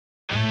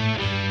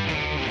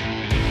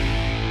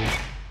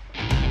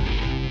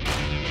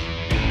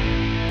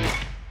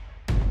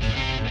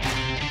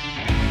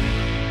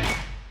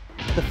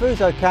The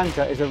Fuso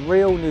Canter is a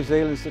real New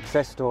Zealand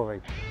success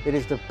story. It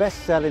is the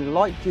best-selling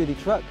light-duty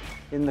truck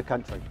in the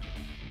country.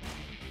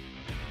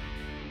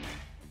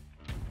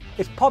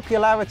 Its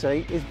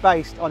popularity is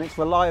based on its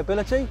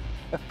reliability,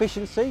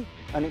 efficiency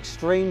and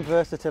extreme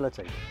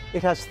versatility.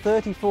 It has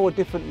 34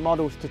 different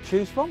models to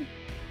choose from,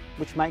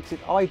 which makes it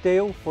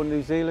ideal for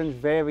New Zealand's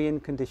varying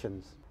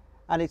conditions.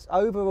 And its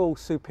overall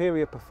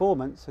superior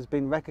performance has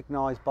been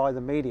recognised by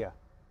the media,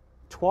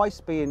 twice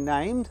being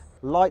named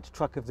Light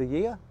Truck of the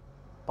Year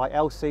by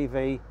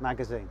LCV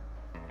magazine.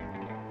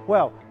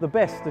 Well, the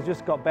best has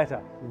just got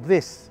better.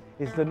 This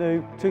is the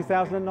new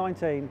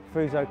 2019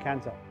 Fuso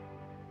Canter.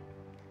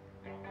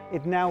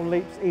 It now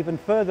leaps even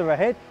further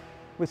ahead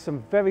with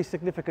some very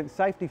significant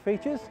safety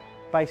features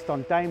based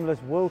on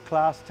Daimler's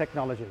world-class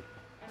technology.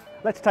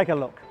 Let's take a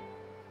look.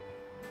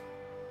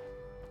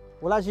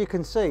 Well, as you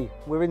can see,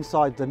 we're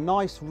inside the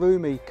nice,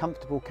 roomy,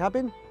 comfortable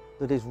cabin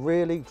that is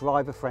really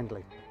driver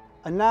friendly.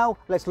 And now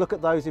let's look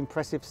at those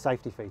impressive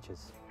safety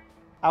features.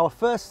 Our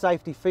first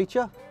safety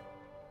feature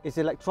is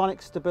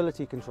electronic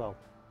stability control.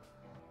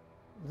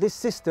 This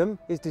system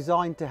is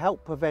designed to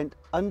help prevent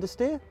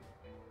understeer,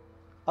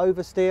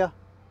 oversteer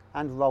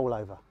and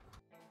rollover.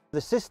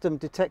 The system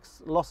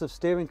detects loss of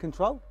steering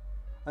control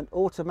and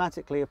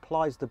automatically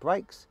applies the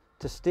brakes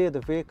to steer the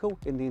vehicle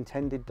in the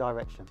intended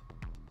direction.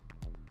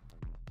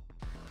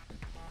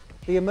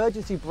 The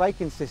emergency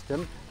braking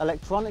system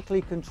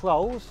electronically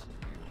controls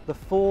the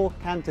 4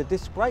 Canter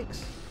disc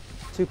brakes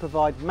to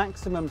provide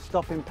maximum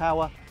stopping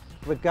power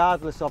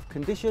regardless of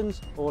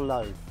conditions or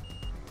load.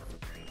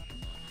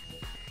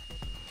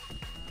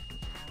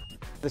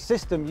 The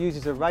system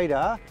uses a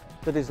radar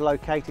that is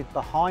located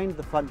behind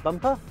the front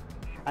bumper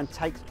and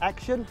takes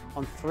action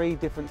on 3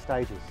 different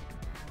stages.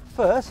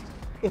 First,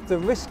 if the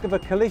risk of a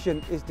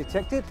collision is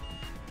detected,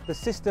 the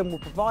system will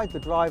provide the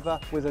driver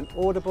with an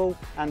audible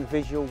and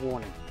visual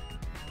warning.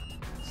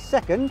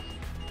 Second,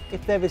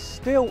 if there is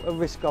still a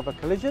risk of a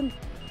collision,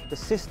 the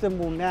system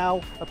will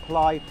now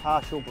apply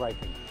partial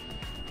braking.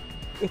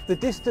 If the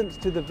distance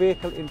to the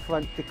vehicle in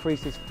front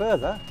decreases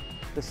further,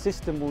 the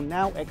system will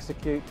now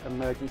execute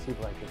emergency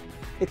braking.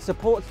 It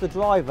supports the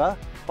driver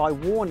by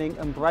warning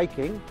and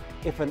braking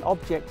if an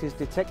object is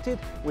detected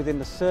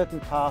within a certain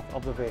path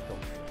of the vehicle.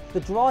 The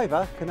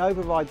driver can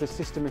override the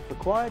system if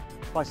required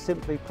by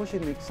simply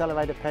pushing the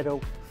accelerator pedal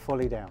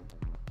fully down.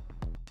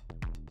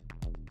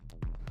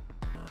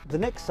 The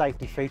next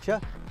safety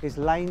feature is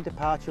lane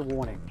departure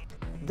warning.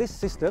 This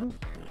system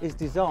is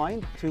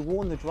designed to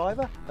warn the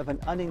driver of an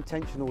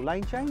unintentional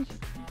lane change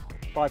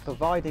by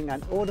providing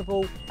an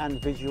audible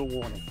and visual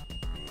warning.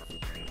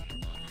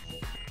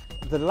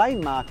 The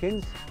lane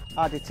markings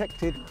are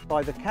detected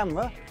by the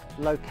camera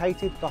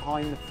located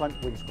behind the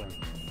front windscreen.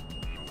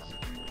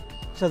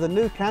 So the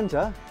new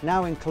Canter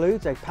now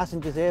includes a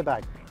passenger's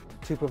airbag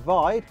to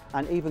provide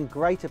an even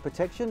greater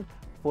protection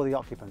for the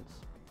occupants.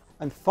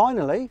 And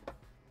finally,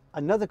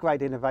 another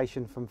great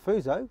innovation from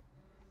Fuso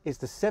is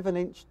the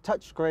 7-inch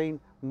touchscreen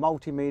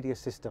multimedia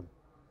system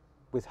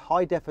with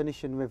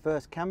high-definition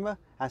reverse camera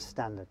as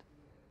standard.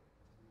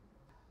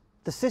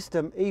 The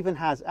system even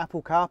has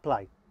Apple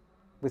CarPlay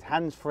with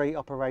hands-free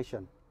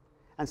operation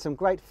and some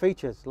great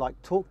features like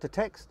talk to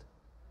text,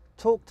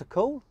 talk to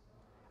call,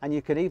 and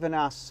you can even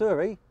ask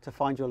Siri to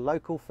find your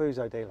local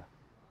Fuso dealer.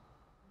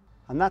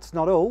 And that's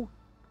not all.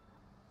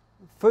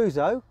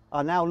 Fuso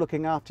are now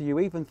looking after you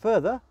even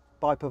further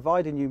by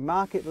providing you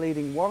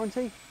market-leading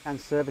warranty and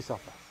service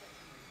offer.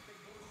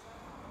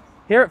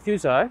 Here at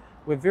Fuso,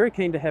 we're very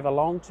keen to have a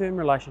long-term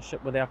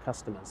relationship with our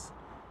customers.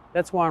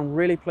 That's why I'm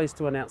really pleased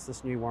to announce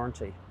this new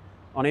warranty.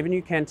 On every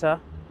new Canter,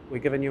 we're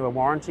giving you a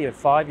warranty of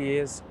 5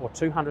 years or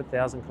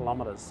 200,000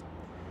 kilometres.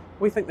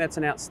 We think that's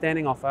an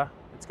outstanding offer.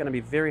 It's going to be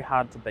very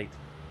hard to beat.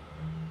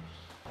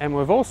 And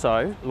we've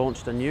also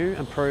launched a new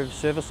improved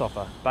service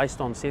offer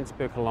based on cents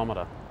per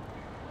kilometre.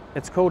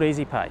 It's called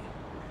Easy Pay.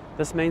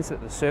 This means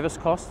that the service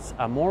costs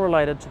are more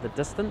related to the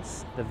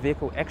distance the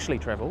vehicle actually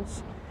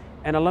travels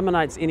and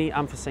eliminates any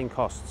unforeseen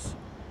costs.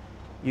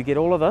 You get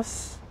all of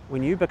this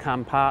when you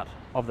become part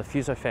of the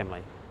Fuso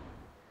family.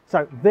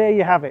 So there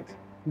you have it.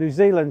 New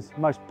Zealand's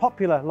most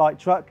popular light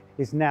truck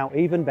is now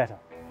even better.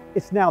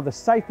 It's now the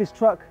safest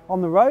truck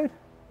on the road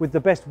with the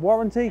best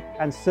warranty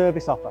and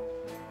service offer.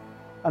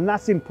 And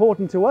that's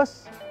important to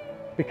us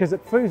because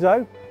at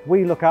Fuso,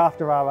 we look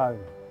after our own.